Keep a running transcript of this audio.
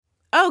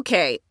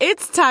Okay,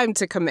 it's time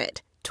to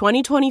commit.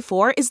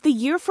 2024 is the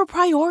year for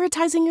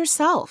prioritizing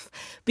yourself.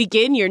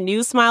 Begin your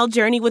new smile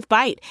journey with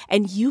Byte,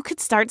 and you could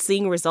start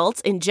seeing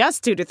results in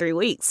just 2 to 3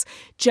 weeks.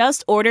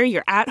 Just order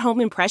your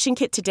at-home impression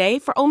kit today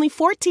for only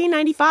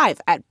 $14.95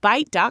 at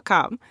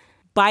Byte.com.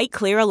 Byte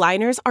Clear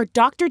aligners are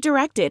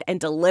doctor-directed and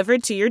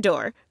delivered to your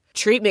door.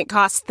 Treatment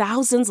costs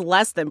thousands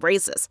less than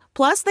braces.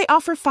 Plus, they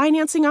offer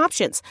financing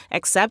options,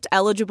 accept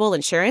eligible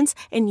insurance,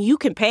 and you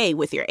can pay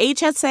with your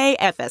HSA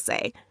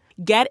FSA.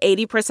 Get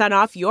 80%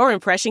 off your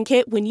impression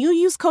kit when you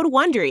use code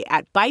WONDERY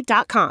at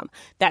Byte.com.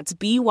 That's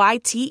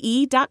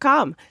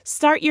BYTE.com.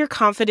 Start your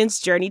confidence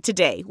journey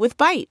today with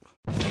Byte.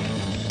 Go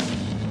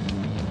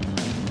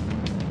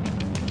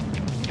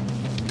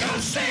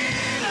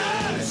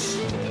Steelers!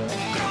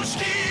 Go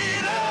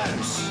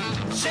Steelers!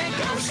 Say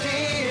go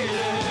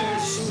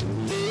Steelers!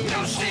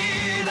 Go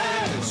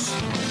Steelers!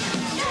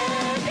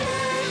 Yeah, yeah,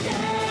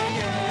 yeah,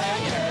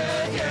 yeah,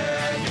 yeah, yeah,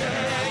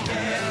 yeah,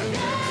 yeah.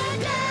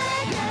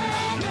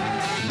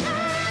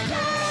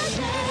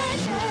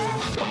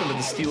 Welcome to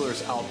the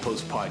Steelers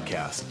Outpost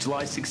Podcast,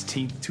 July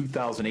 16th,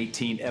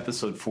 2018,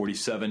 episode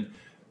 47.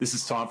 This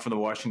is Tom from the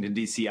Washington,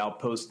 D.C.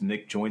 Outpost.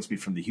 Nick joins me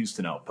from the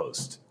Houston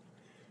Outpost.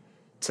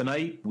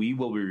 Tonight, we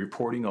will be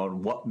reporting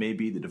on what may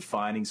be the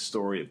defining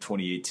story of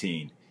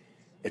 2018.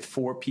 At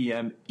 4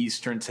 p.m.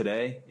 Eastern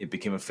today, it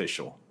became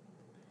official.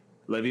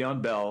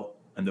 Le'Veon Bell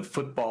and the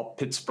football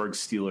Pittsburgh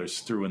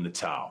Steelers threw in the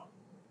towel.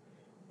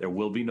 There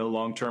will be no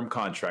long-term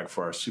contract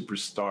for our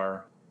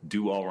superstar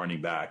do-all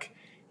running back.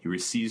 He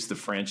receives the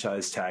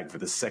franchise tag for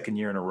the second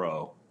year in a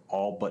row,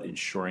 all but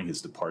ensuring his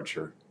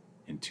departure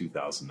in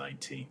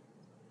 2019.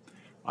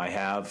 I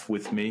have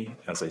with me,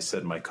 as I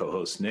said, my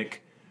co-host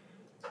Nick.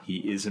 He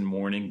is in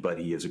mourning, but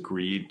he has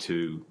agreed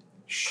to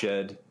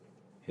shed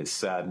his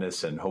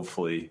sadness and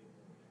hopefully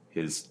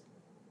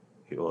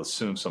he'll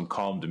assume some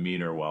calm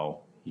demeanor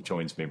while he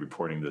joins me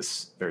reporting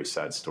this very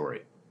sad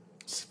story,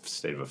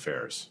 state of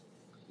affairs.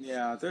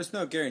 Yeah, there's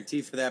no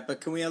guarantee for that,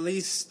 but can we at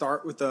least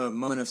start with a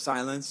moment of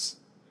silence,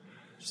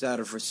 just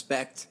out of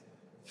respect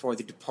for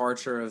the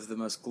departure of the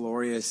most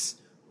glorious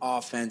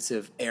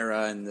offensive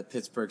era in the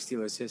Pittsburgh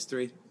Steelers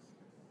history?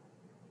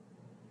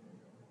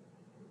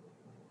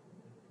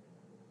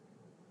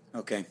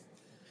 Okay.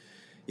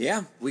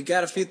 Yeah, we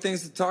got a few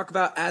things to talk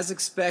about. As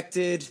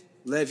expected,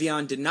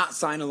 Le'Veon did not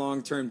sign a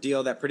long-term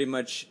deal that pretty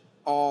much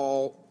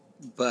all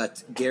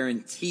but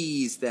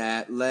guarantees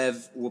that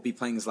Lev will be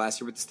playing his last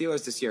year with the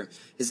Steelers this year.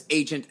 His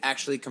agent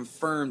actually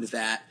confirmed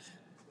that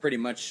pretty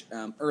much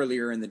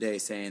earlier in the day,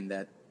 saying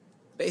that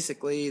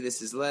basically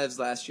this is Lev's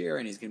last year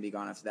and he's going to be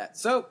gone after that.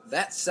 So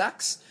that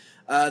sucks.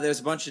 There's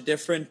a bunch of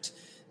different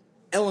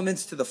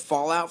elements to the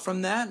fallout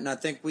from that, and I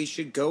think we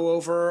should go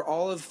over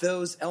all of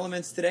those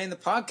elements today in the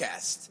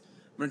podcast.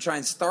 I'm going to try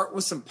and start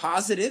with some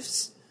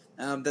positives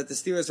that the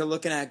Steelers are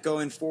looking at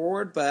going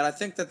forward, but I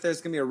think that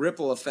there's going to be a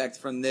ripple effect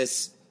from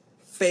this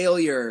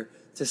failure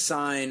to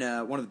sign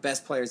one of the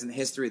best players in the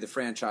history of the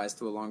franchise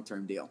to a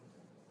long-term deal.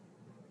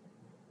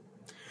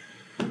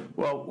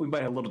 Well, we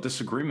might have a little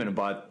disagreement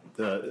about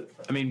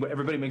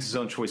everybody makes his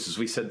own choices.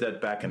 We said that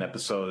back in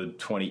episode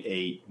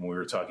 28 when we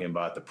were talking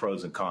about the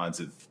pros and cons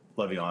of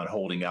Le'Veon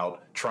holding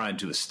out, trying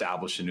to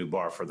establish a new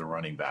bar for the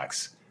running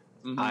backs.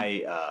 Mm-hmm.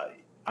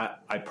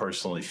 I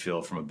personally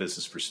feel, from a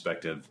business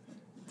perspective,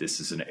 this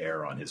is an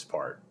error on his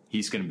part.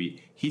 He's going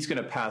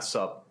to pass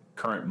up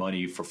current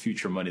money for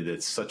future money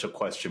that's such a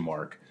question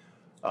mark.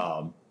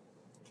 I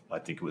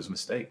think it was a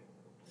mistake.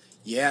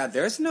 Yeah,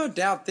 there's no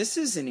doubt this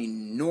is an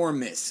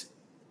enormous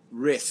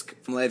risk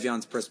from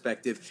Le'Veon's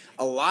perspective.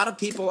 A lot of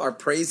people are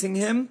praising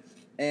him,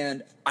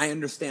 and I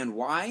understand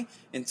why,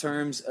 in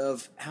terms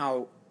of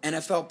how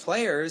NFL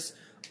players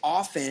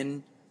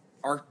often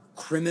are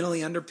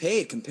criminally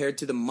underpaid compared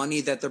to the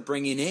money that they're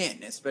bringing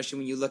in, especially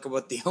when you look at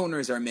what the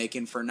owners are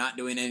making for not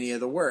doing any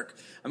of the work.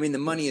 I mean, the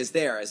money is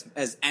there.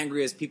 As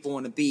angry as people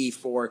want to be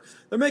for,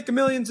 they're making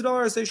millions of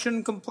dollars, they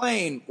shouldn't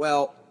complain.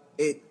 Well,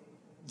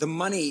 the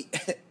money,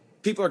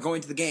 people are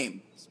going to the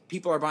game.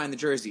 People are buying the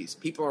jerseys.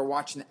 People are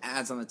watching the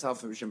ads on the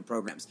television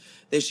programs.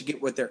 They should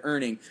get what they're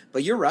earning.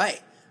 But you're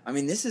right. I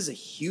mean, this is a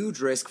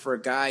huge risk for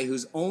a guy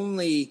who's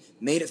only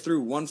made it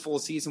through one full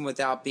season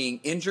without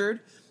being injured.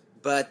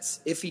 But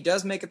if he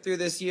does make it through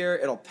this year,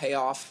 it'll pay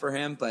off for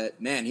him.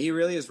 But, man, he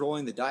really is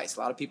rolling the dice. A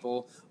lot of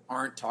people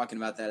aren't talking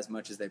about that as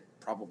much as they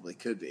probably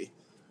could be.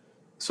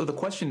 So the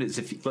question is,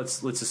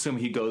 let's assume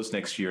he goes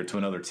next year to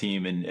another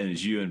team, and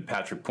as you and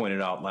Patrick pointed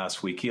out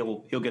last week,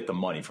 he'll get the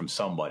money from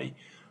somebody.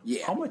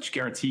 Yeah. How much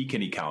guarantee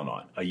can he count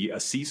on? A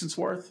season's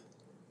worth?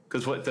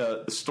 Because what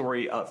the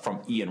story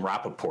from Ian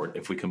Rappaport,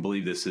 if we can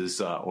believe this,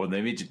 is, or they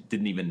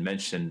didn't even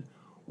mention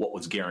what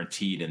was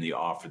guaranteed in the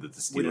offer that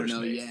the Steelers made. We don't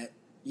know yet.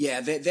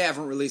 Yeah, they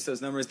haven't released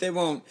those numbers. They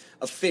won't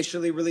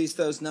officially release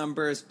those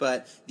numbers,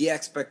 but the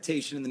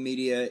expectation in the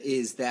media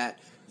is that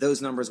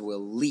those numbers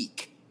will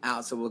leak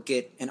out, so we'll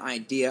get an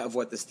idea of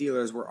what the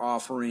Steelers were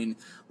offering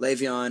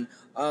Le'Veon.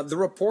 The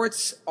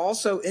reports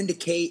also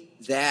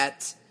indicate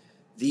that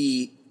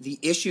the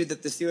issue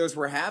that the Steelers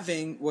were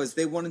having was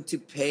they wanted to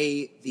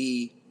pay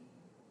the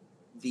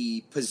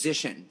the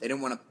position. They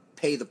didn't want to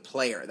pay the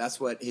player. That's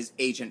what his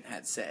agent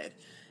had said.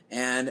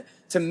 And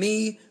to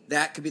me,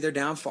 that could be their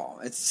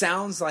downfall. It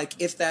sounds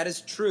like if that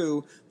is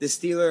true, the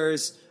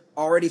Steelers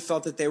already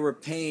felt that they were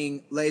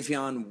paying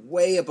Le'Veon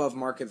way above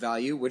market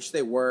value, which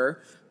they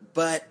were.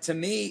 But to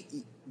me,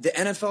 the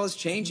NFL is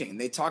changing.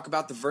 They talk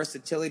about the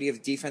versatility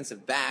of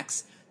defensive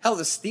backs. Hell,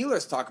 the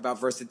Steelers talk about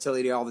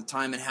versatility all the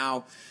time and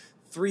how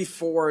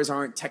 3-4s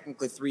aren't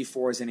technically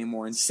 3-4s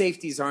anymore, and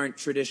safeties aren't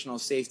traditional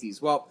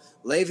safeties. Well,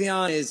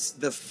 Le'Veon is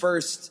the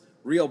first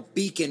real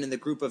beacon in the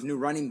group of new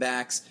running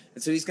backs,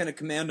 and so he's going to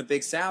command a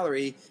big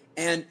salary,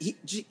 and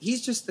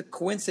he's just the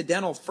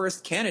coincidental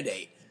first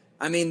candidate.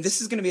 I mean, this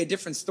is going to be a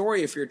different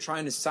story if you're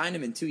trying to sign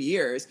him in 2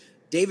 years.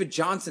 David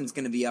Johnson's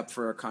going to be up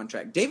for a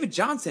contract. David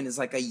Johnson is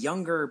like a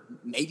younger,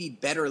 maybe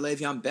better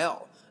Le'Veon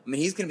Bell. I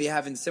mean, he's going to be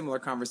having similar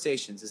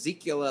conversations.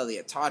 Ezekiel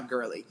Elliott, Todd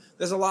Gurley.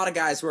 There's a lot of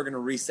guys who are going to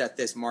reset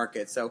this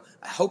market. So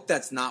I hope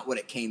that's not what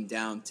it came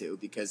down to,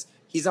 because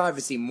he's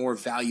obviously more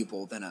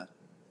valuable than a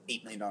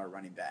 $8 million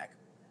running back.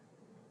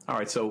 All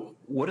right, so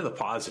what are the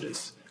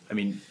positives? I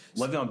mean,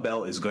 Le'Veon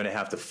Bell is going to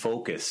have to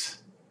focus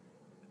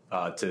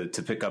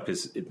to pick up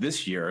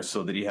this year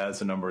so that he has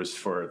the numbers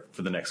for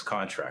the next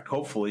contract.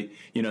 Hopefully,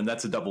 and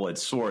that's a double-edged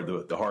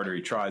sword. The harder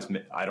he tries,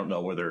 I don't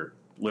know whether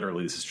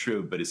literally this is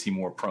true, but is he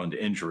more prone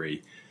to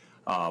injury?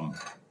 I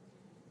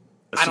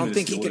don't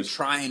think he can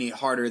try any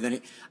harder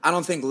than I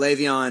don't think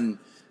Le'Veon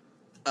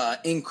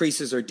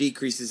increases or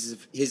decreases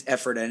his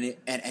effort at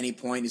any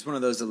point. He's one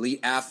of those elite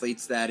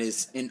athletes that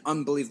is in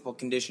unbelievable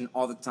condition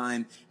all the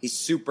time. He's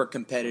super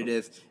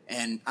competitive,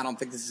 and I don't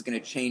think this is going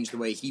to change the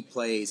way he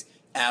plays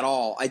at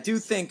all. I do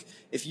think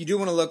if you do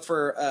want to look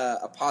for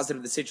a positive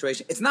of the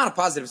situation, it's not a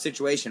positive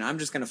situation. I'm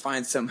just going to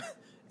find some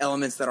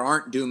elements that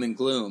aren't doom and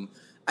gloom.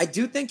 I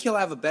do think he'll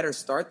have a better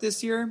start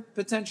this year,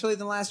 potentially,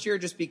 than last year,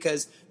 just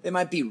because they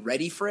might be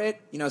ready for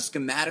it.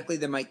 Schematically,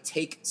 they might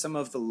take some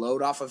of the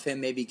load off of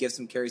him, maybe give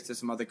some carries to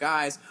some other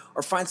guys,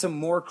 or find some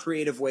more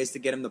creative ways to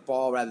get him the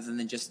ball rather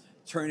than just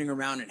turning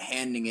around and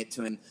handing it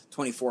to him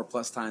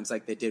 24-plus times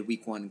like they did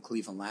week 1 in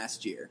Cleveland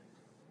last year.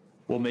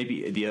 Well,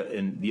 maybe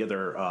the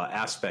other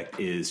aspect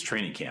is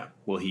training camp.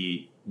 Will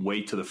he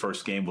wait till the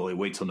first game? Will he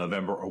wait till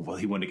November, or will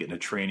he want to get into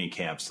training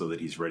camp so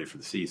that he's ready for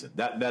the season?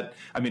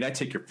 I mean, I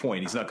take your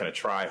point. He's not going to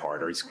try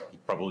harder. He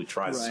probably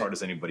tries as hard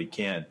as anybody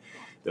can,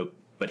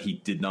 but he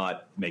did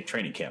not make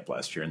training camp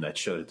last year, and that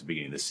showed at the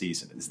beginning of the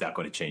season. Is that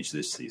going to change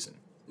this season?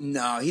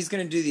 No, he's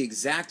going to do the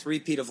exact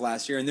repeat of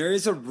last year. And there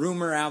is a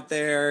rumor out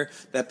there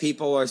that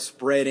people are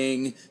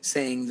spreading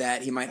saying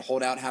that he might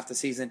hold out half the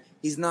season.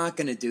 He's not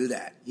going to do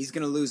that. He's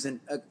going to lose an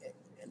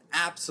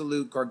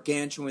absolute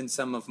gargantuan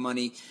sum of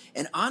money.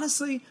 And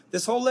honestly,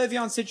 this whole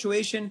Le'Veon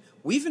situation,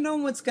 we've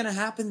known what's going to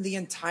happen the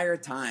entire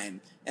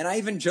time. And I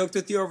even joked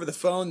with you over the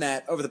phone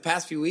that over the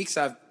past few weeks,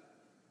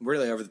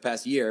 really over the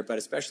past year, but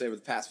especially over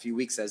the past few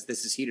weeks as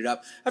this is heated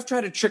up, I've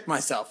tried to trick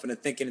myself into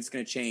thinking it's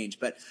going to change.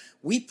 But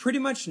we pretty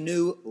much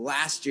knew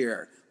last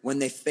year when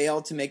they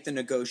failed to make the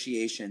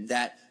negotiation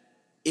that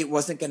it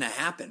wasn't going to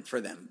happen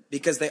for them,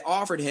 because they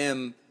offered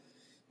him,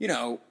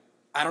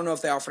 I don't know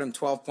if they offered him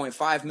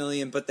 $12.5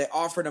 million, but they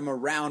offered him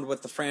around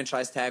what the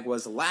franchise tag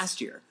was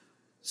last year.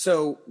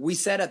 So we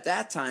said at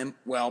that time,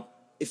 well,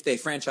 if they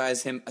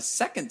franchise him a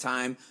second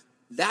time,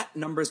 that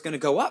number is going to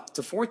go up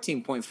to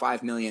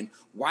 $14.5 million.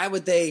 Why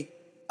would they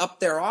up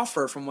their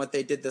offer from what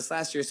they did this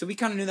last year? So we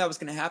kind of knew that was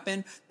going to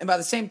happen. And by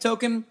the same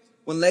token,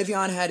 when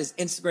Le'Veon had his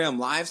Instagram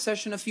live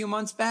session a few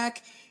months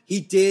back, he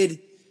did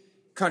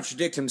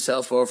contradict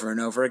himself over and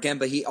over again,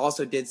 but he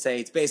also did say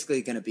it's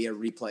basically going to be a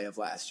replay of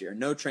last year.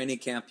 No training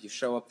camp. You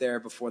show up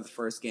there before the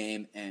first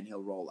game, and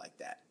he'll roll like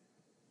that.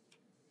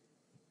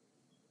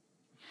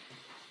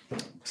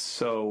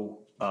 So,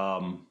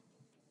 to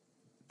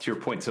your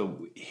point,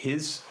 so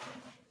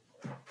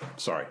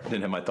sorry, I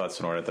didn't have my thoughts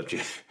in order. I thought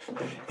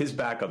his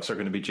backups are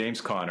going to be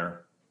James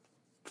Conner,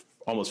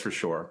 almost for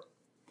sure.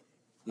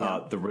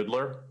 Yeah. The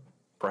Riddler,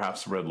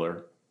 perhaps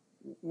Riddler.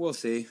 We'll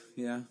see.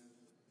 Yeah.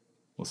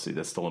 We'll see.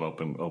 That's still an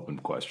open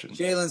question.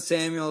 Jalen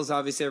Samuels,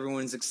 obviously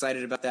everyone's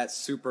excited about that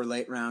super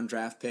late round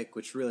draft pick,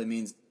 which really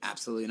means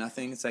absolutely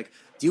nothing. It's like,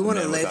 do you want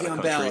a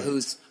Le'Veon Bell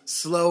who's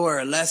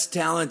slower, less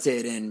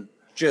talented, and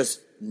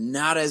just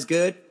not as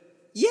good?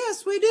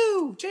 Yes, we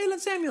do. Jalen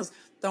Samuels.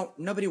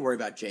 Nobody worry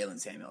about Jalen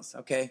Samuels,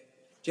 okay?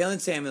 Jalen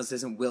Samuels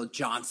isn't Will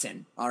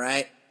Johnson, all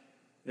right?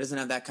 He doesn't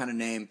have that kind of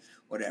name,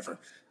 whatever.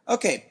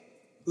 Okay,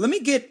 let me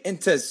get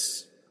into...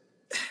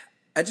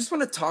 I just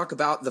want to talk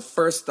about the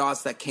first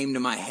thoughts that came to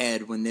my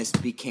head when this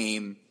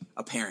became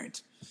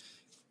apparent.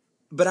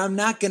 But I'm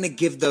not going to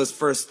give those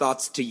first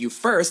thoughts to you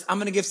first. I'm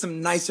going to give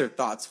some nicer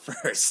thoughts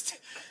first.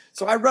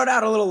 So I wrote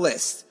out a little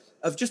list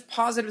of just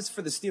positives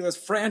for the Steelers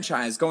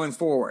franchise going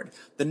forward.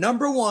 The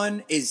number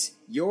one is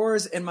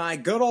yours and my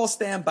good old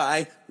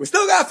standby. We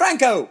still got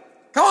Franco.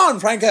 Come on,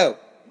 Franco.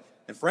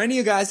 And for any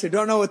of you guys who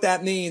don't know what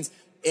that means,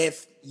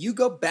 if you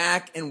go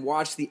back and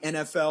watch the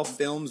NFL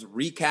Films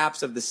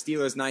recaps of the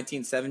Steelers'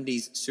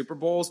 1970s Super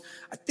Bowls,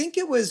 I think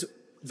it was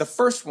the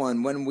first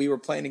one when we were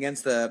playing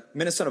against the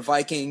Minnesota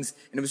Vikings,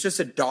 and it was just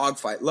a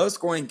dogfight,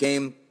 low-scoring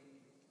game.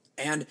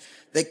 And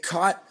they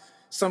caught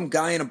some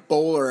guy in a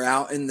bowler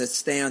out in the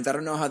stands. I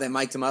don't know how they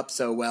mic'd him up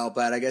so well,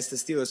 but I guess the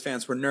Steelers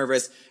fans were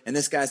nervous. And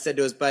this guy said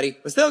to his buddy,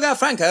 "We still got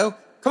Franco.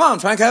 Come on,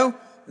 Franco."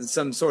 And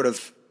some sort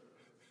of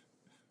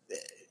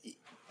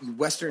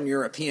Western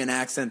European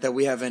accent that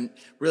we haven't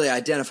really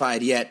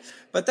identified yet.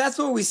 But that's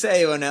what we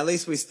say when at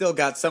least we still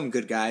got some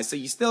good guys. So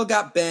you still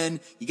got Ben,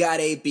 you got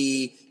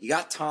AB, you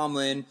got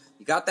Tomlin,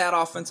 you got that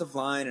offensive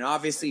line, and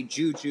obviously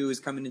Juju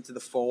is coming into the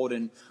fold,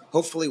 and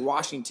hopefully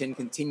Washington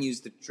continues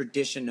the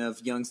tradition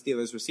of young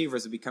Steelers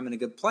receivers of becoming a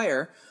good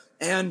player.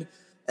 And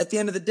at the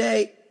end of the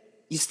day,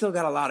 you still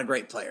got a lot of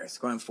great players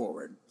going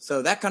forward.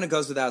 So that kind of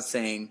goes without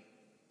saying.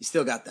 You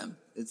still got them.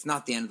 It's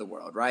not the end of the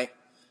world, right?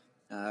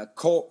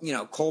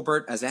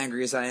 Colbert, as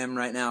angry as I am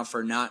right now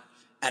for not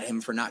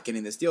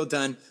getting this deal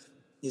done,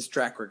 his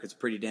track record's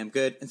pretty damn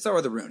good, and so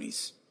are the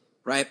Rooneys,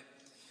 right?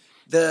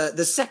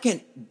 The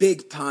second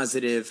big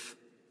positive,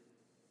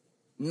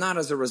 not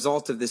as a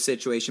result of this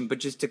situation, but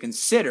just to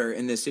consider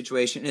in this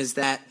situation, is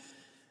that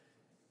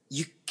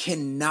you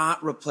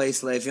cannot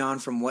replace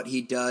Le'Veon from what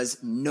he does.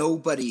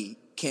 Nobody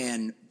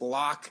can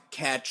block,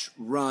 catch,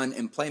 run,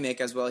 and play make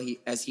as well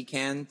as he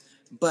can,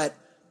 but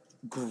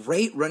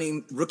great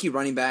rookie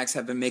running backs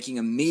have been making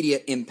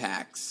immediate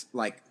impacts.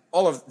 Like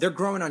they're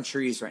growing on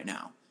trees right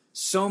now.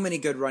 So many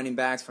good running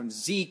backs, from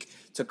Zeke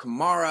to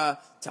Kamara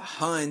to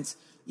Hunt.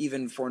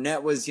 Even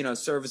Fournette was,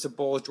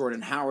 serviceable.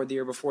 Jordan Howard the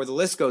year before. The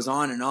list goes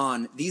on and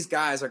on. These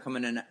guys are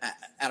coming in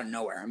out of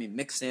nowhere. I mean,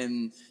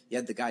 Mixon, you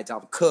had the guy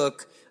Dalvin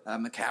Cook.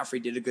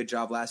 McCaffrey did a good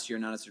job last year,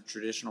 not as a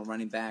traditional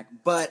running back.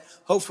 But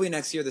hopefully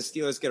next year the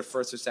Steelers get a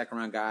first or second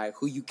round guy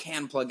who you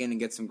can plug in and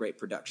get some great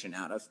production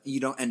out of. You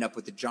don't end up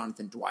with the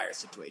Jonathan Dwyer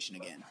situation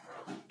again.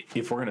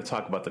 If we're going to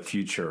talk about the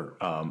future,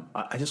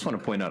 I just want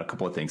to point out a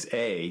couple of things.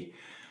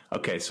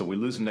 Okay, so we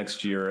lose him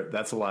next year.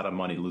 That's a lot of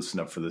money to loosen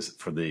up for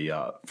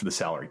the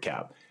salary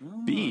cap.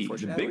 B,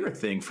 the bigger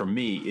thing for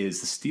me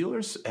is the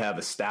Steelers have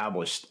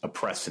established a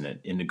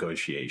precedent in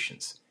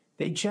negotiations.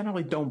 They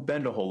generally don't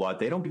bend a whole lot.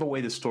 They don't give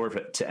away the store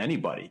to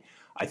anybody.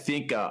 I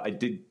think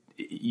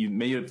you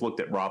may have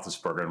looked at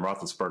Roethlisberger, and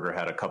Roethlisberger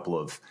had a couple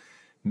of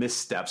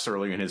missteps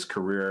earlier in his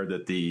career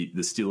that the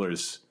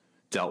Steelers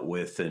dealt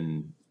with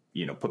and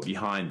put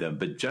behind them.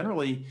 But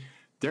generally,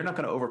 they're not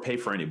going to overpay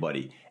for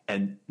anybody.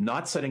 And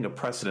not setting a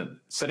precedent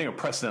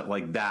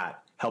like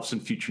that helps in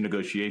future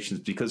negotiations,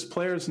 because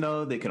players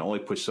know they can only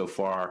push so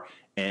far,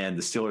 and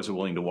the Steelers are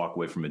willing to walk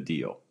away from a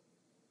deal.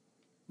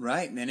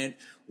 Right, man.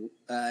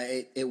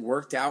 It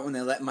worked out when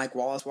they let Mike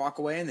Wallace walk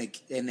away,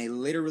 and they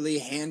literally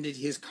handed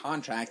his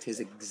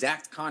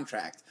exact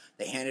contract.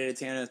 They handed it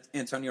to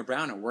Antonio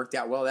Brown. It worked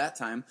out well that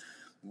time.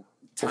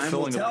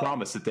 Fulfilling the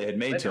promise that they had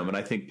made to him, and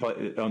I think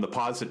on the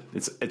positive,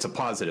 it's a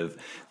positive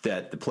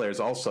that the players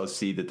also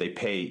see that they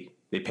pay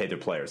their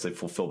players. They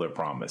fulfill their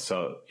promise.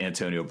 So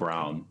Antonio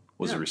Brown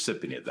was a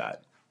recipient of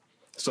that.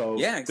 So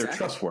They're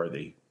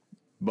trustworthy,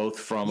 both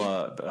from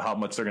how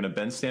much they're going to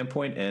bend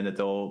standpoint, and that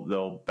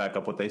they'll back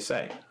up what they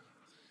say.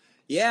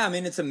 Yeah, I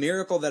mean, it's a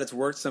miracle that it's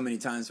worked so many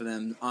times for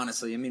them,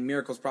 honestly. I mean,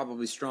 miracle's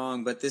probably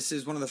strong, but this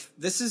is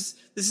this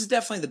is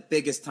definitely the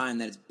biggest time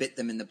that it's bit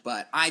them in the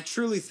butt. I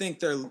truly think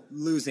they're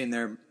losing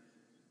their,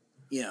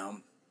 if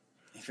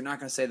you're not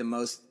going to say the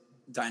most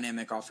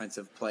dynamic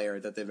offensive player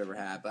that they've ever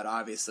had, but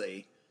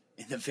obviously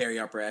in the very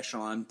upper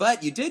echelon.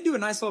 But you did do a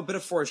nice little bit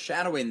of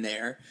foreshadowing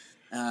there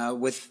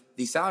with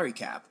the salary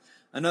cap.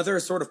 Another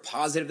sort of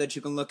positive that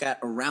you can look at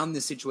around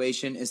this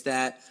situation is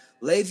that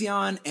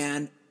Le'Veon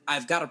and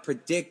I've got to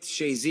predict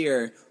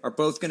Shazier are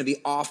both going to be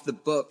off the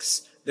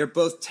books. They're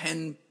both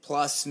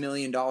 $10+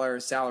 million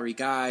salary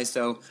guys,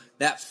 so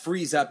that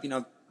frees up,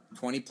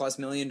 $20+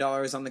 million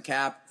on the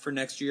cap for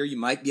next year. You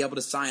might be able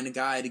to sign a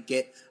guy to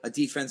get a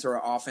defense or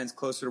an offense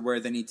closer to where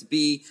they need to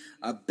be.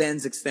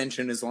 Ben's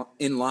extension is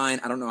in line.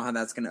 I don't know how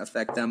that's going to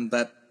affect them,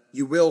 but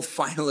you will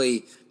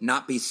finally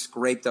not be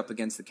scraped up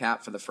against the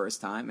cap for the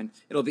first time, and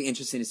it'll be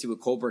interesting to see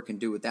what Colbert can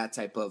do with that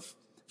type of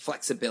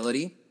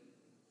flexibility.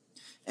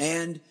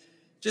 And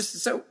just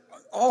so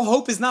all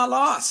hope is not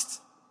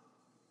lost.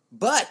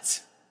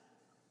 But,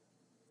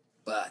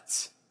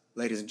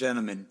 ladies and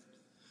gentlemen,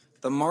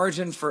 the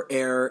margin for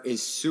error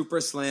is super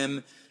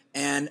slim,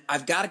 and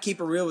I've got to keep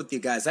it real with you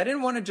guys. I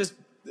didn't want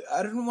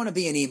to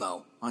be an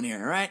emo on here,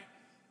 all right?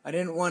 I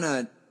didn't want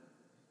to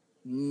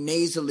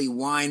nasally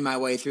whine my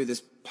way through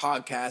this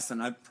podcast,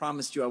 and I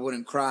promised you I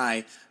wouldn't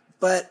cry,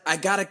 but I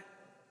got to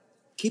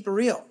keep it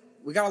real.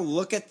 We got to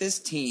look at this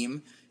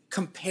team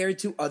compared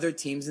to other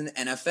teams in the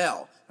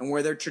NFL and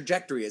where their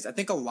trajectory is. I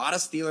think a lot of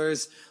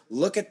Steelers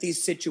look at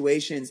these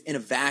situations in a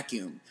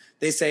vacuum.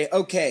 They say,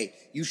 okay,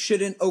 you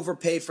shouldn't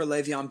overpay for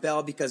Le'Veon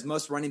Bell because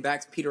most running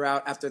backs peter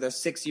out after their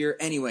 6th year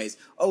anyways.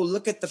 Oh,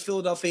 look at the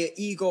Philadelphia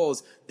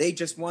Eagles. They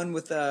just won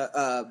with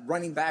a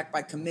running back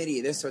by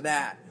committee, this or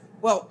that.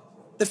 Well,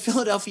 the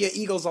Philadelphia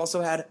Eagles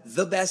also had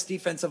the best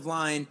defensive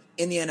line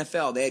in the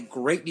NFL. They had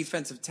great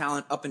defensive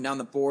talent up and down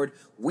the board.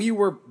 We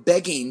were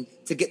begging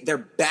to get their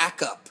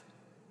backup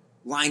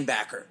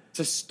linebacker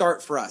to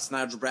start for us.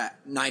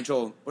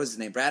 Nigel, what is his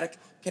name, Braddock?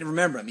 Can't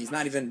remember him. He's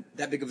not even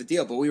that big of a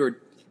deal, but we were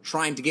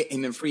trying to get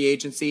him in free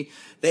agency.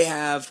 They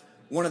have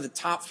one of the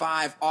top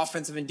 5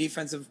 offensive and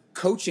defensive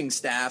coaching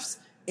staffs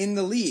in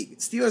the league.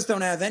 Steelers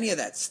don't have any of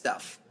that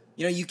stuff.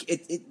 You know,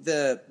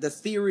 the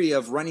theory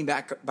of running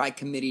back by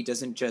committee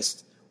doesn't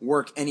just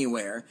work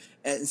anywhere.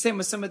 And same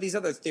with some of these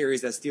other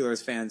theories that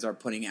Steelers fans are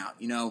putting out.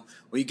 You know,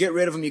 well, you get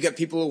rid of them, you get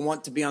people who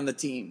want to be on the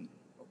team.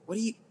 What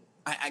do you?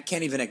 I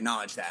can't even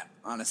acknowledge that,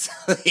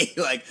 honestly.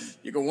 Like,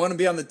 you can want to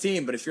be on the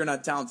team, but if you're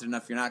not talented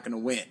enough, you're not going to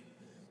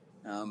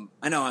win.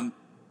 I know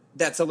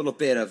that's a little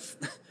bit of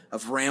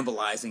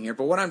rambleizing here,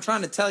 but what I'm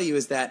trying to tell you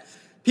is that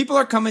people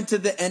are coming to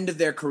the end of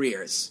their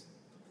careers.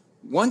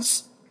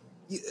 Once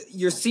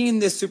you're seeing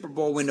this Super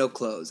Bowl window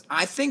close,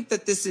 I think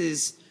that this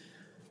is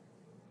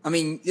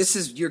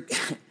your.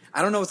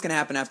 I don't know what's going to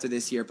happen after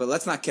this year, but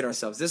let's not kid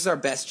ourselves. This is our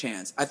best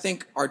chance. I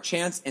think our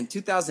chance in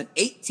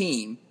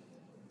 2018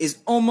 is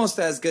almost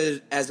as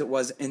good as it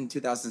was in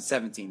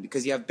 2017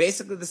 because you have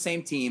basically the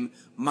same team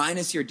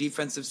minus your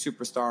defensive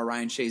superstar,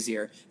 Ryan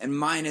Shazier, and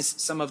minus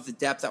some of the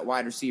depth at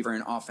wide receiver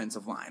and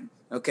offensive line.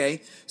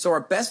 Okay? So our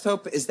best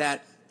hope is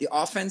that the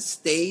offense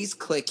stays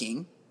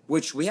clicking,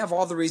 which we have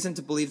all the reason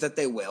to believe that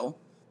they will.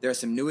 There are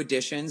some new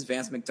additions,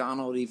 Vance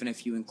McDonald, even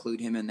if you include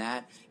him in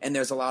that, and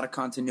there's a lot of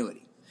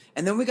continuity.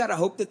 And then we got to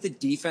hope that the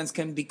defense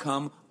can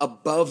become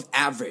above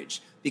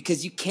average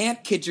because you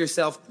can't kid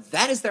yourself.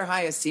 That is their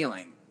highest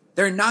ceiling.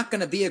 They're not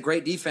going to be a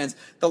great defense.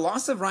 The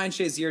loss of Ryan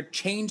Shazier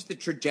changed the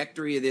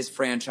trajectory of this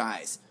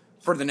franchise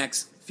for the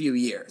next few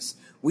years.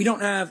 We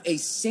don't have a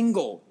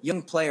single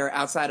young player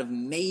outside of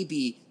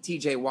maybe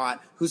TJ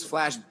Watt who's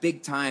flashed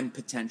big-time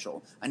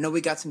potential. I know we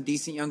got some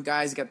decent young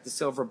guys, got the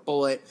silver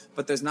bullet,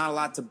 but there's not a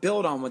lot to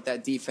build on with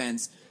that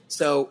defense.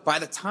 So by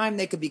the time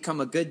they could become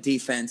a good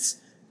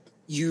defense,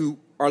 you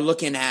are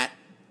looking at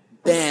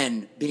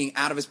Ben being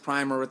out of his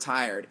prime or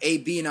retired,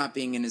 AB not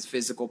being in his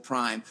physical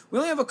prime. We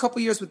only have a couple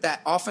years with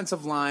that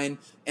offensive line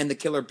and the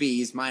killer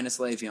bees minus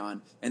Le'Veon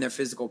and their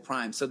physical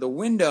prime. So the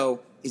window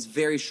is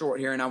very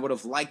short here, and I would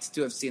have liked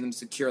to have seen them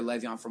secure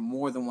Le'Veon for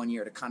more than 1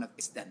 year to kind of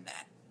extend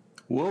that.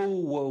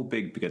 Whoa,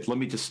 big. Let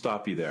me just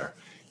stop you there.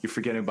 You're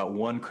forgetting about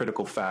one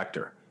critical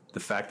factor, the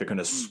fact they're going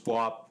to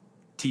swap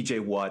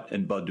TJ Watt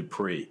and Bud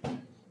Dupree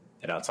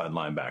at outside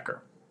linebacker.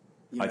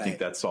 I think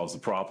that solves the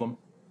problem.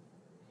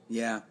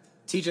 Yeah.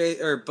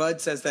 Bud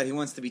says that he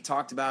wants to be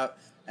talked about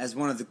as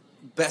one of the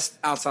best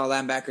outside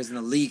linebackers in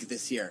the league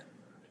this year.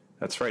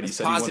 That's right. He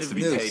said he wants to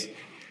be paid.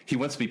 He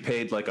wants to be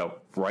paid like a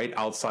right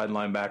outside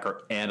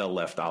linebacker and a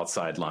left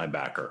outside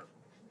linebacker.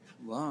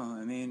 Well,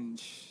 I mean,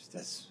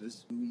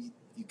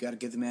 you got to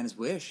give the man his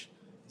wish.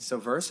 He's so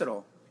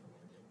versatile.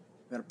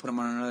 You got to put him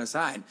on another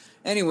side.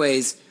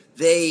 Anyways,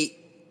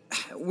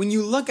 when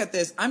you look at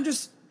this, I'm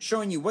just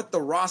showing you what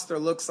the roster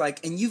looks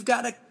like, and you've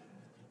got to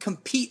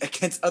compete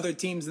against other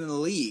teams in the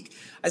league.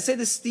 I say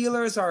the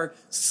Steelers are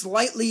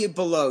slightly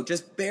below,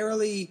 just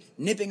barely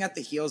nipping at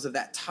the heels of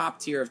that top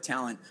tier of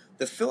talent.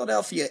 The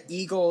Philadelphia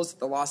Eagles,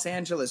 the Los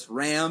Angeles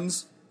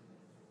Rams,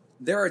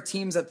 there are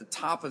teams at the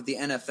top of the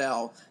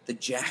NFL, the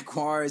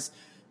Jaguars,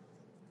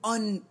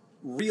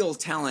 unreal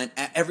talent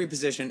at every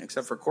position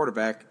except for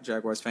quarterback,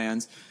 Jaguars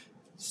fans,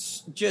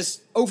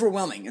 just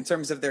overwhelming in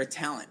terms of their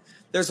talent.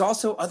 There's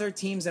also other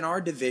teams in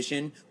our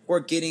division who are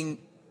getting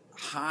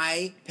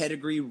high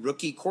pedigree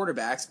rookie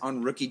quarterbacks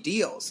on rookie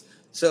deals.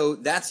 So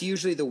that's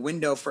usually the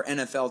window for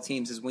NFL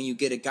teams is when you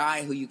get a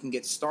guy who you can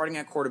get starting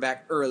at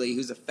quarterback early,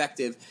 who's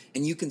effective,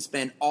 and you can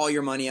spend all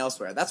your money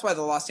elsewhere. That's why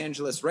the Los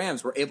Angeles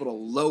Rams were able to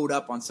load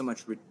up on so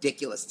much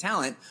ridiculous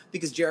talent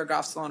because Jared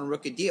Goff's still on a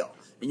rookie deal.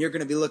 And you're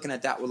going to be looking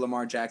at that with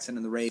Lamar Jackson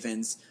and the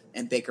Ravens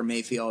and Baker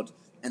Mayfield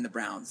and the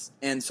Browns.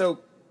 And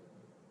so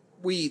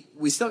we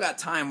still got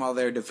time while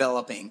they're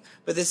developing.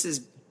 But this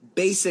is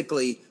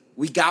basically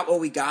we got what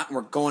we got, and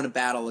we're going to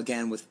battle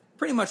again with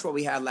pretty much what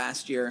we had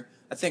last year.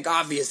 I think,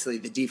 obviously,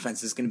 the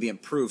defense is going to be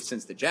improved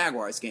since the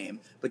Jaguars game,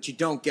 but you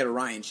don't get a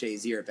Ryan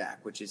Shazier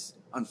back, which is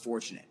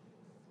unfortunate.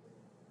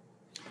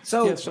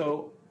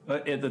 So,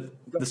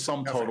 the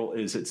sum total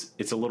is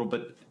it's a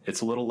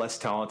little less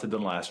talented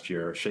than last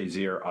year.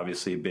 Shazier,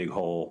 obviously, a big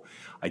hole.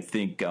 I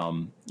think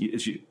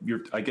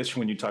I guess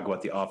when you talk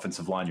about the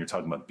offensive line, you're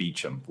talking about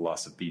Beachum, the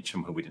loss of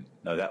Beachum, who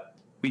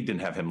we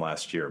didn't have him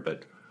last year.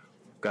 But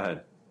go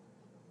ahead.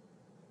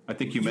 I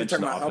think you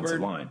mentioned the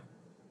offensive line.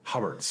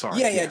 Hubbard,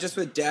 sorry. Yeah, just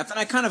with depth. And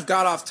I kind of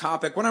got off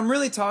topic. What I'm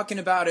really talking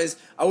about is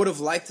I would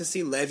have liked to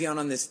see Le'Veon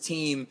on this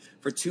team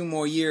for 2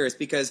 more years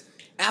because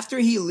after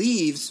he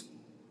leaves,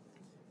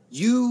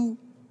 he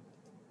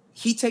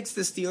takes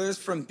the Steelers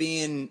from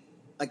being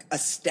like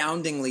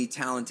astoundingly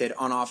talented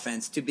on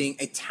offense to being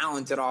a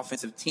talented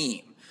offensive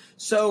team.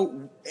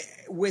 So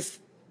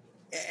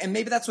and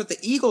maybe that's what the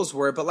Eagles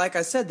were, but like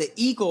I said, the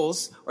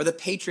Eagles, or the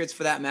Patriots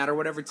for that matter,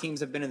 whatever teams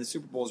have been in the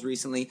Super Bowls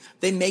recently,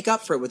 they make up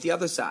for it with the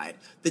other side.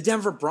 The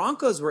Denver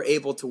Broncos were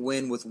able to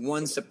win with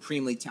one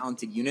supremely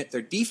talented unit,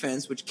 their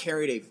defense, which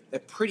carried a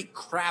pretty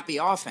crappy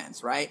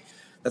offense, right?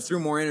 That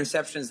threw more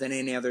interceptions than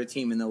any other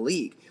team in the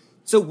league.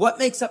 So what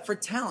makes up for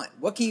talent?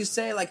 What can you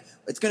say? Like,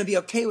 it's going to be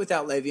okay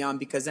without Le'Veon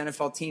because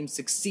NFL teams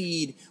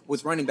succeed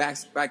with running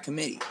backs by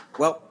committee.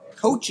 Well,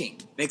 coaching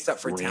makes up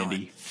for Randy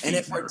talent. And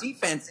if our Fichtner.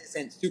 defense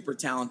isn't super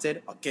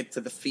talented, I'll get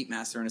to the feet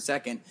master in a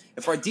second.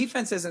 If our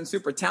defense isn't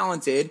super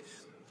talented,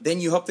 then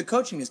you hope the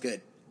coaching is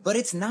good. But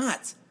it's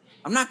not.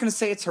 I'm not going to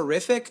say it's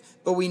horrific,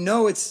 but we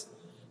know it's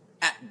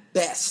at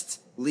best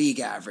league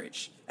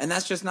average. And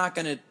that's just not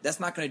going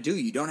to do.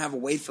 You don't have a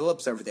Wade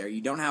Phillips over there.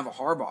 You don't have a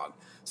Harbaugh.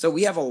 So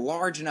we have a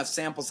large enough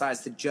sample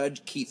size to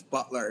judge Keith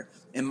Butler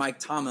and Mike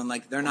Tomlin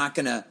like they're not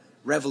going to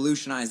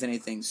revolutionize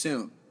anything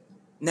soon.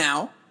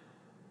 Now,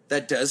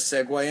 that does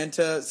segue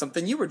into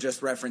something you were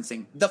just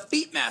referencing. The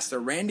feet master,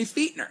 Randy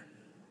Fichtner.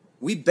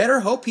 We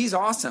better hope he's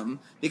awesome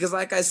because,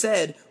 like I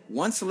said,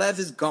 once Lev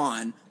is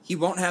gone, he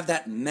won't have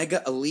that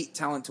mega elite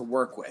talent to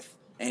work with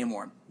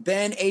anymore.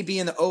 Ben, AB,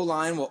 and the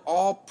O-line will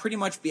all pretty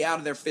much be out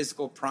of their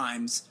physical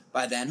primes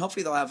by then.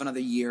 Hopefully they'll have another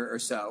year or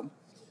so.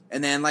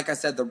 And then, like I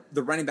said,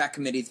 the running back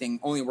committee thing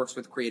only works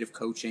with creative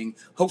coaching.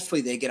 Hopefully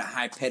they get a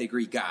high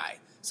pedigree guy.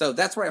 So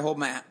that's where I hold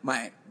my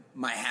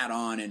hat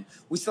on. And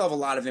we still have a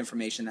lot of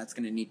information that's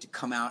going to need to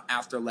come out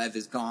after Lev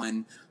is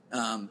gone.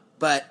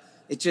 But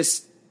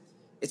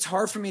it's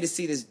hard for me to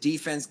see this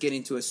defense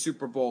getting to a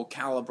Super Bowl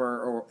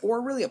caliber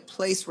or really a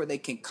place where they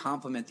can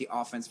complement the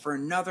offense for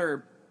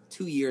another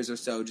 2 years or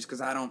so, just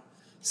because I don't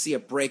see a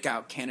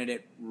breakout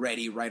candidate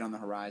ready right on the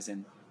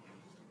horizon.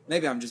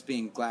 Maybe I'm just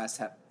being glass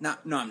half. No,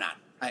 I'm not.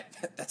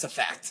 That's a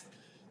fact.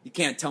 You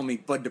can't tell me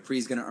Bud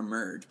Dupree's going to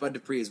emerge. Bud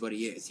Dupree is what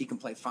he is. He can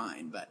play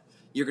fine, but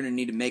you're going to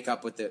need to make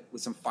up with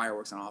some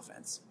fireworks on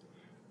offense.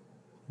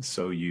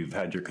 So you've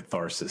had your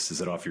catharsis. Is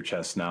it off your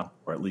chest now?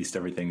 Or at least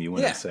everything you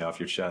want to say off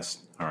your chest?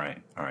 All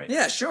right.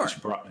 Yeah, sure. Which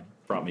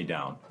brought me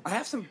down. I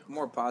have some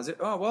more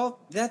positive. Oh, well,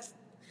 that's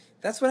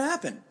what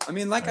happened. I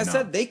mean, like I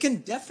said, they can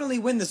definitely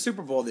win the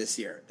Super Bowl this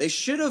year. They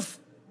should have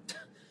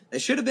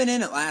been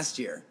in it last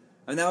year.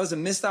 I mean, that was a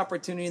missed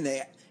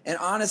opportunity. And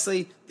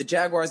honestly, the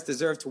Jaguars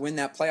deserve to win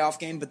that playoff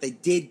game, but they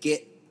did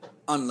get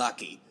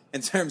unlucky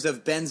in terms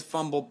of Ben's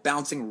fumble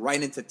bouncing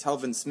right into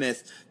Telvin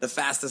Smith, the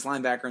fastest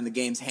linebacker in the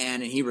game's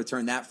hand, and he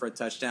returned that for a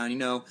touchdown. You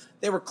know,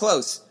 they were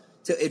close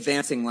to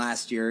advancing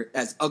last year,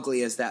 as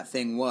ugly as that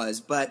thing was.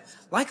 But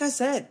like I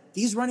said,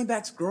 these running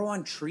backs grow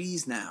on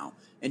trees now.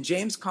 And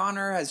James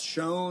Conner has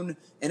shown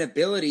an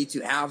ability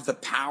to have the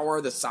power,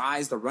 the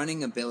size, the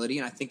running ability,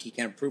 and I think he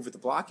can improve with the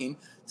blocking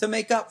to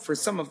make up for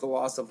some of the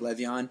loss of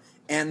Le'Veon.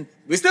 And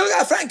we still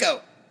got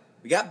Franco.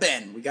 We got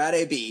Ben. We got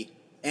AB.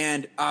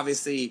 And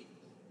obviously,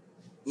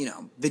 you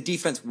know, the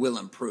defense will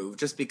improve.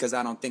 Just because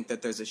I don't think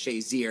that there's a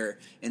Shazier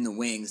in the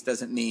wings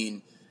doesn't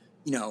mean,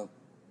 you know,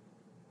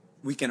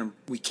 we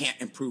can't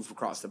improve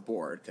across the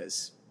board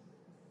because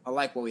I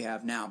like what we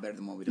have now better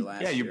than what we did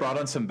last year. Yeah, you brought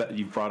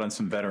on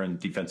some veteran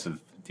defensive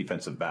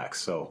backs,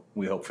 so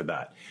we hope for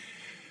that.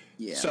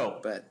 Yeah,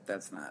 but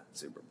that's not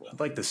Super Bowl. I'd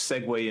like to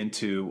segue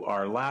into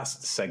our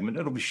last segment.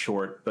 It'll be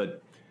short,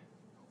 but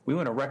we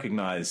want to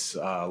recognize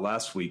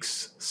last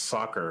week's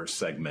soccer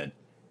segment,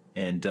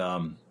 and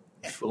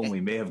we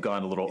may have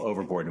gone a little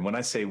overboard. And when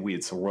I say we,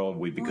 it's a royal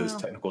we because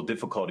technical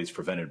difficulties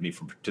prevented me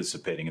from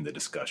participating in the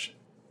discussion.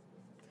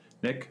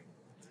 Nick,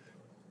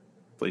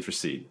 please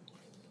proceed.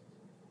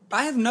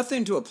 I have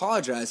nothing to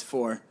apologize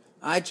for.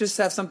 I just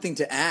have something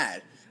to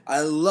add.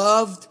 I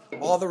loved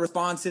all the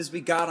responses we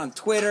got on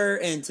Twitter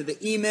and to the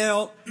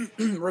email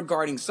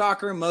regarding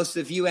soccer. Most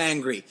of you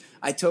angry.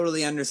 I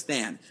totally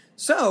understand.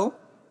 So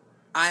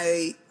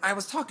I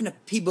was talking to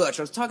P. Butch.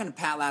 I was talking to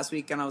Pat last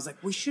week, and I was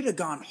like, we should have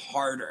gone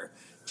harder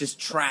just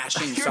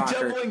trashing soccer.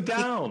 You're doubling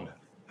down.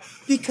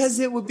 Because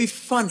it would be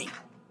funny.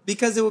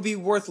 Because it would be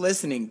worth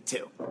listening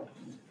to.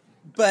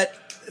 But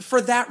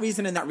for that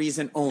reason and that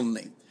reason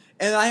only.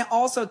 And I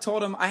also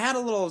told him I had a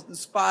little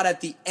spot at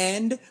the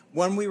end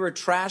when we were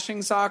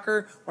trashing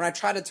soccer when I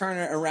tried to turn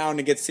it around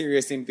and get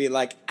serious and be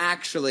like,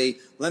 actually,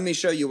 let me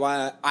show you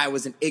why I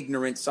was an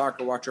ignorant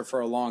soccer watcher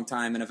for a long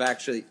time and have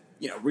actually,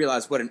 you know,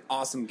 realized what an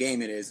awesome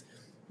game it is,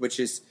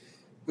 which is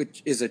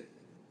a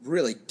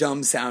really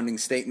dumb sounding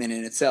statement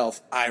in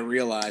itself. I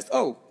realized,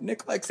 oh,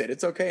 Nick likes it.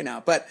 It's okay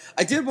now. But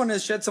I did want to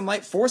shed some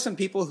light for some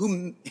people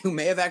who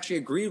may have actually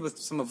agreed with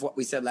some of what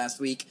we said last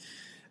week.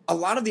 A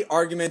lot of the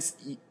arguments.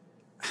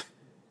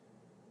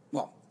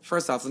 Well,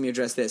 first off, let me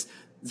address this.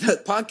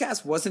 The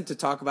podcast wasn't to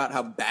talk about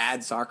how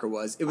bad soccer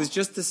was. It was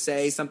just to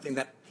say something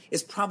that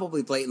is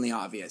probably blatantly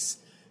obvious.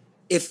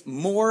 If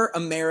more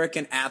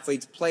American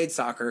athletes played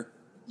soccer,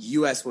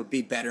 U.S. would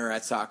be better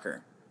at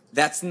soccer.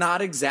 That's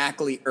not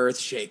exactly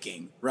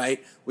earth-shaking,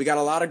 right? We got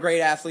a lot of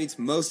great athletes.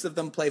 Most of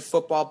them play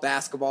football,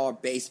 basketball, or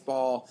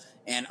baseball,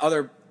 and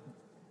other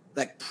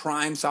like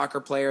prime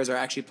soccer players are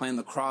actually playing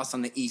lacrosse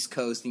on the East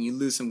Coast, and you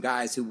lose some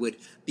guys who would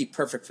be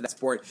perfect for that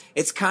sport.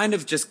 It's kind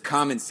of just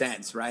common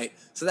sense, right?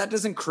 So that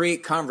doesn't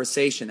create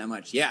conversation that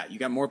much. Yeah, you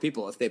got more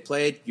people. If they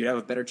played, you'd have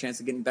a better chance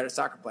of getting better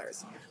soccer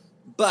players.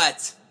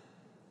 But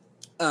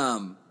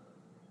that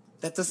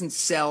doesn't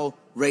sell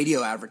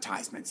radio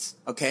advertisements,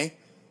 okay?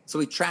 So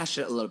we trashed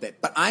it a little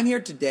bit. But I'm here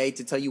today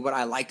to tell you what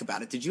I like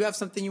about it. Did you have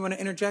something you want to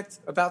interject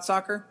about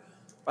soccer?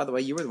 By the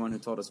way, you were the one who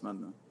told us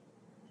about them.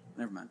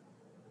 Never mind.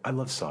 I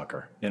love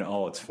soccer in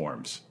all its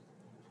forms.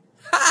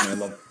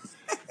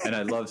 And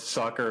I love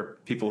soccer,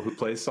 people who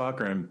play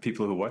soccer and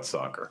people who watch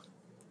soccer.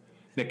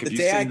 Nick, The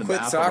day I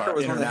quit soccer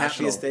was one of the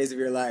happiest days of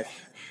your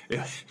life.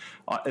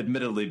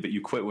 Admittedly, but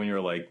you quit when you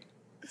were like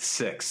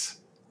 6.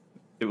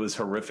 It was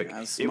horrific. I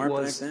was smart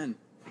back then.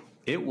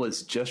 It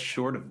was just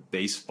short of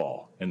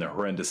baseball in the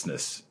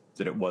horrendousness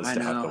that it was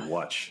to have to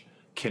watch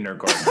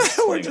kindergarten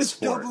We're playing a just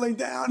sport. doubling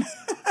down.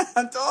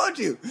 I told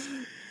you.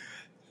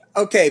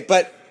 Okay,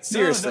 but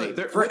seriously,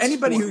 for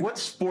anybody who what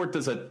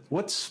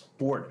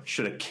sport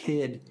should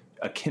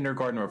a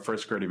kindergarten or a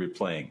first grader be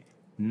playing?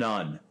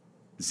 None.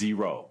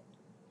 0.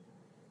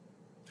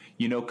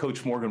 You know,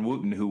 Coach Morgan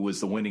Wooten, who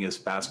was the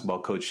winningest basketball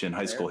coach in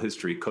high school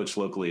history, coached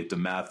locally at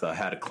DeMatha,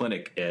 had a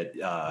clinic at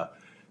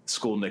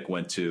school Nick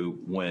went to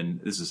when,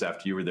 this is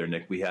after you were there,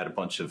 Nick, we had a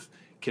bunch of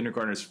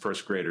kindergartners,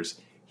 first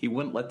graders. He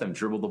wouldn't let them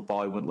dribble the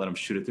ball. He wouldn't let them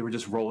shoot it. They were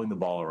just rolling the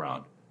ball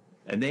around.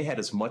 And they had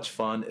as much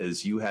fun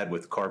as you had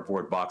with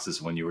cardboard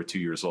boxes when you were 2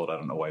 years old. I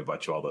don't know why I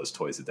bought you all those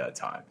toys at that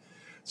time.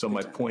 So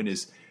my point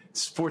is,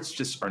 sports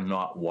just are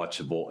not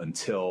watchable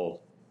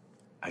until,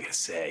 I gotta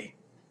say,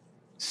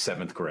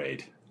 7th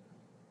grade.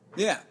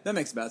 Yeah, that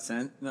makes about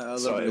sense.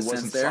 So it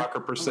wasn't soccer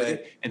per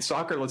se. And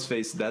soccer, let's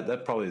face it,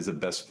 that probably is the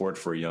best sport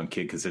for a young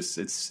kid because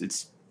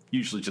it's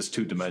usually just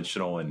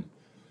 2-dimensional and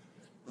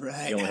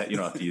Right. you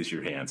don't have to use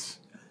your hands.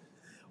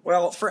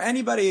 Well, for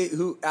anybody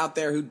who out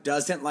there who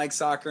doesn't like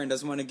soccer and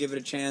doesn't want to give it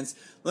a chance,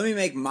 let me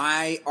make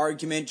my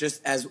argument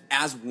just as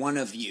one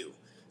of you.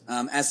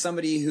 As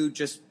somebody who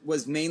just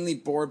was mainly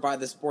bored by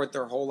the sport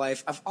their whole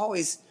life, I'm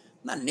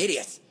not an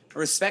idiot. I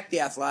respect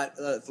the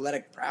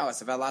athletic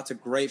prowess. I've had lots of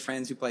great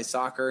friends who play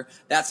soccer.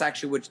 That's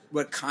actually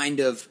what kind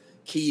of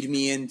keyed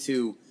me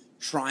into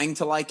trying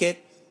to like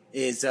it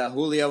is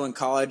Julio in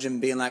college and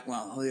being like,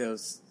 well,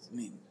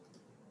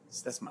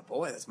 that's my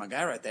boy. That's my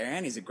guy right there.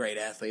 And he's a great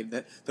athlete.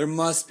 There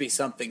must be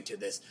something to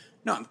this.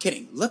 No, I'm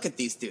kidding. Look at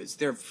these dudes.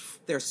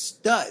 They're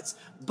studs.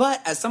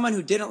 But as someone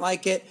who didn't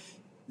like it,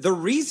 the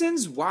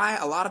reasons why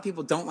a lot of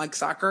people don't like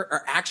soccer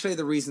are actually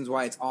the reasons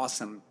why it's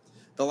awesome.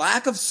 The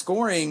lack of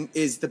scoring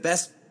is the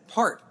best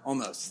part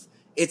almost.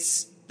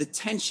 It's the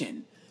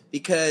tension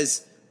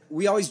because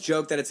we always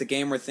joke that it's a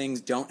game where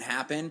things don't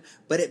happen,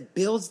 but it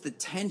builds the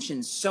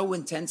tension so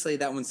intensely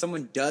that when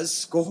someone does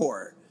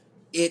score,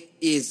 it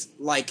is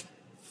like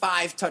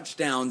 5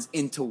 touchdowns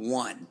into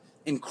 1.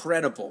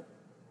 Incredible.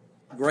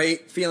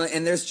 Great feeling.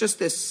 And there's just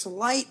this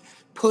slight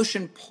push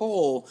and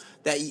pull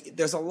that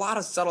there's a lot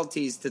of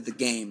subtleties to the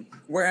game.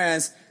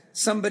 Whereas a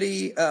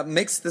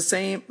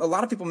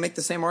lot of people make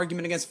the same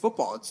argument against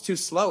football. It's too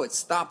slow. It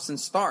stops and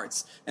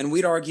starts. And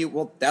we'd argue,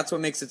 well, that's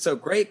what makes it so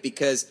great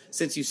because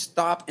since you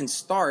stop and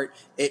start,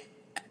 it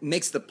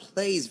makes the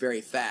plays very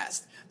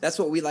fast. That's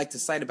what we like to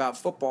cite about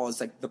football is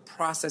like the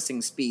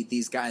processing speed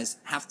these guys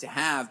have to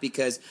have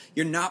because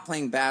you're not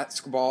playing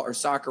basketball or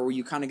soccer where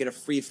you kind of get a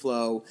free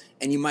flow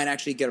and you might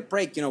actually get a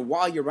break. You know,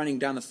 while you're running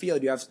down the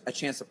field, you have a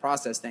chance to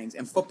process things.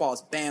 And football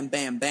is bam,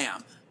 bam,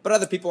 bam. But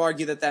other people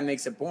argue that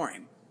makes it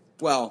boring.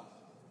 Well,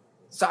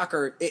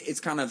 soccer,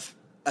 it's kind of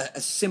a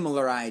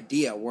similar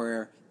idea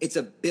where it's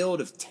a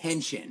build of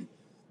tension.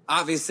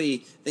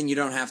 Obviously, then you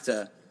don't have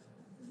to –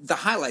 the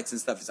highlights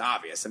and stuff is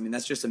obvious. I mean,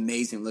 that's just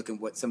amazing looking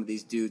what some of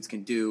these dudes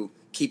can do,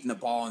 keeping the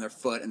ball on their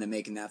foot and then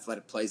making the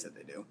athletic plays that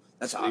they do.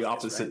 That's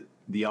obvious,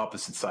 The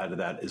opposite side of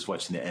that is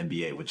watching the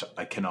NBA, which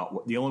I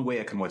cannot – the only way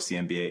I can watch the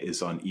NBA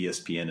is on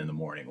ESPN in the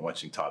morning,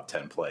 watching top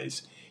 10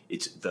 plays.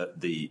 It's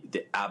the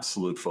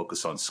absolute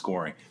focus on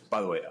scoring.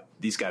 By the way,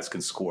 these guys can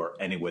score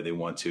any way they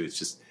want to. It's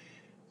just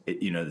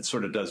it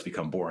sort of does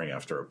become boring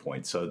after a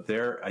point. So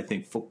I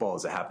think football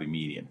is a happy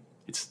medium.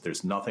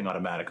 There's nothing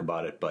automatic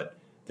about it, but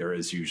there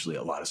is usually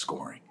a lot of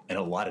scoring and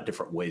a lot of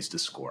different ways to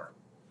score.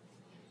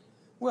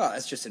 Well,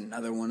 that's just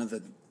another one of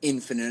the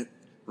infinite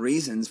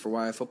reasons for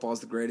why football is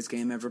the greatest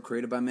game ever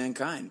created by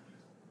mankind.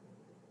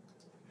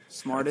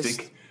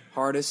 Smartest,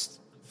 hardest,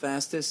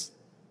 fastest,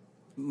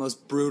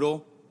 most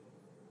brutal,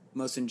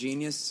 most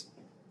ingenious.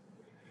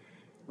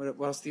 What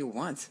else do you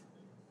want?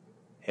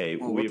 Hey,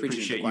 we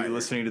appreciate you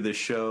listening to this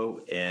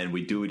show, and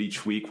we do it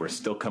each week. We're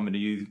still coming to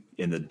you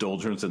in the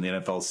doldrums of the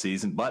NFL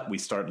season, but we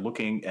start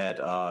looking at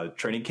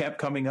training camp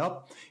coming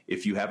up.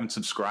 If you haven't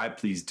subscribed,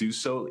 please do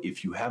so.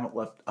 If you haven't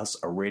left us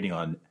a rating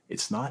on,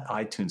 it's not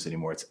iTunes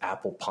anymore, it's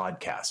Apple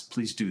Podcasts.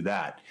 Please do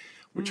that.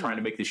 We're trying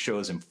to make this show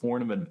as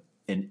informative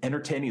and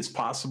entertaining as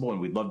possible,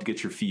 and we'd love to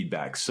get your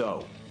feedback.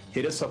 So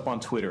hit us up on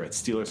Twitter at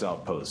Steelers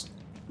Outpost.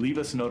 Leave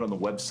us a note on the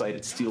website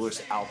at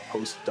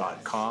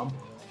SteelersOutpost.com.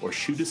 or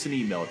shoot us an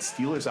email at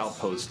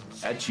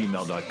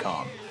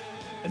SteelersOutpost@gmail.com.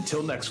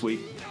 Until next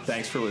week,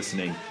 thanks for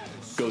listening.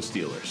 Go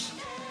Steelers.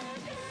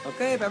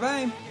 Okay,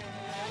 bye-bye.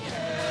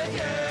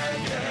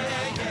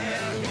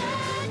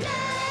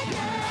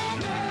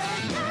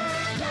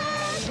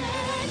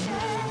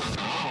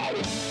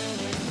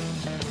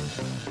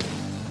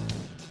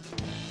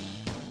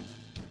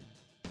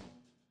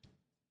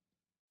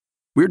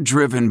 We're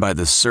driven by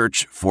the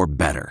search for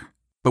better.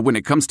 But when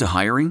it comes to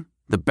hiring,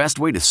 the best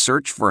way to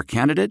search for a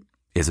candidate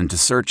isn't to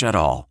search at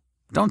all.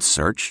 Don't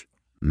search.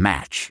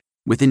 Match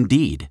with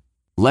Indeed.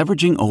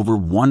 Leveraging over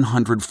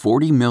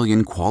 140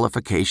 million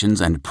qualifications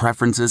and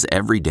preferences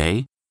every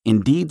day,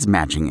 Indeed's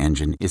matching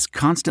engine is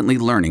constantly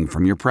learning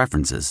from your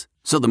preferences.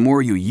 So the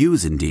more you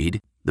use Indeed,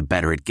 the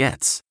better it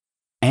gets.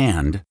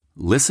 And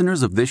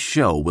listeners of this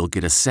show will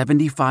get a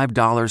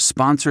 $75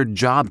 sponsored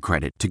job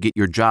credit to get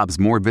your jobs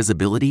more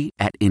visibility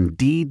at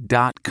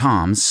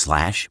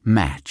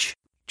Indeed.com/match.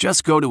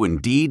 Just go to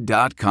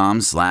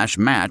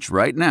Indeed.com/match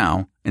right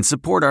now and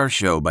support our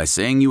show by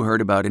saying you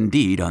heard about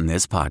Indeed on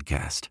this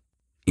podcast.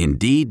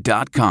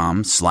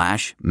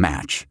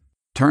 Indeed.com/match.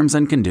 Terms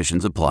and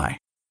conditions apply.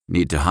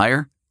 Need to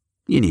hire?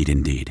 You need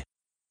Indeed.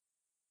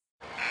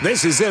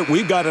 This is it.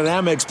 We've got an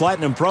Amex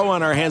Platinum Pro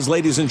on our hands,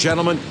 ladies and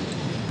gentlemen.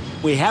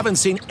 We haven't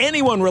seen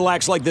anyone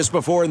relax like this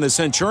before in the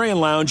Centurion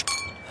Lounge.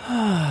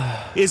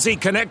 Is he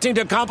connecting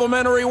to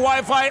complimentary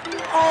Wi-Fi?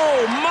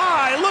 Oh,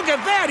 my. Look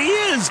at that. He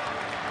is.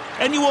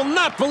 And you will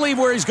not believe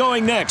where he's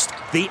going next.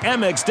 The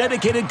Amex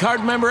dedicated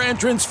card member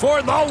entrance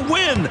for the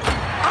win.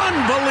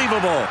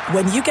 Unbelievable.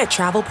 When you get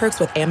travel perks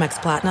with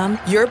Amex Platinum,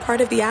 you're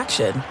part of the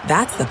action.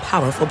 That's the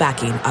powerful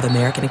backing of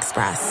American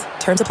Express.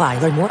 Terms apply.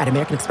 Learn more at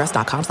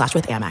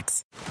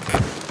americanexpress.com/withAmex.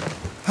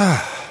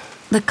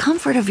 The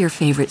comfort of your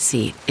favorite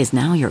seat is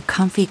now your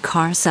comfy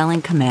car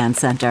selling command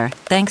center,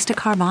 thanks to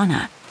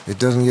Carvana. It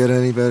doesn't get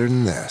any better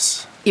than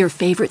this. Your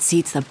favorite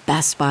seat's the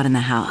best spot in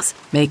the house.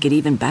 Make it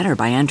even better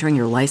by entering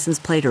your license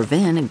plate or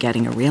VIN and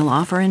getting a real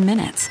offer in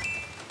minutes.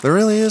 There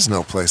really is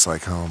no place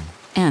like home.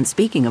 And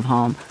speaking of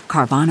home,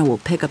 Carvana will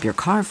pick up your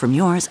car from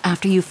yours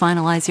after you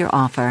finalize your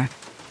offer.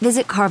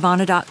 Visit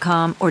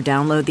Carvana.com or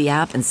download the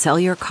app and sell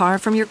your car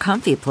from your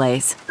comfy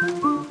place.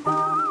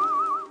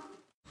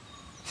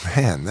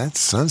 Man, that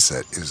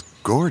sunset is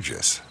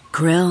gorgeous.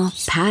 Grill,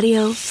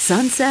 patio,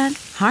 sunset.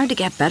 Hard to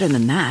get better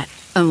than that.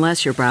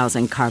 Unless you're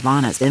browsing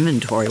Carvana's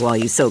inventory while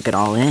you soak it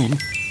all in.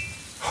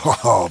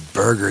 Oh,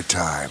 burger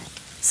time.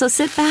 So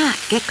sit back,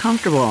 get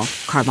comfortable.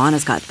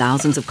 Carvana's got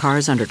thousands of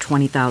cars under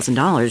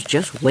 $20,000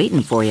 just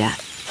waiting for you.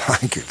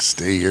 I could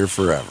stay here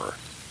forever.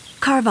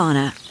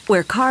 Carvana,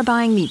 where car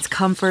buying meets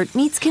comfort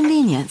meets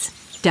convenience.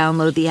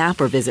 Download the app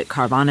or visit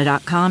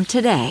Carvana.com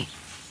today.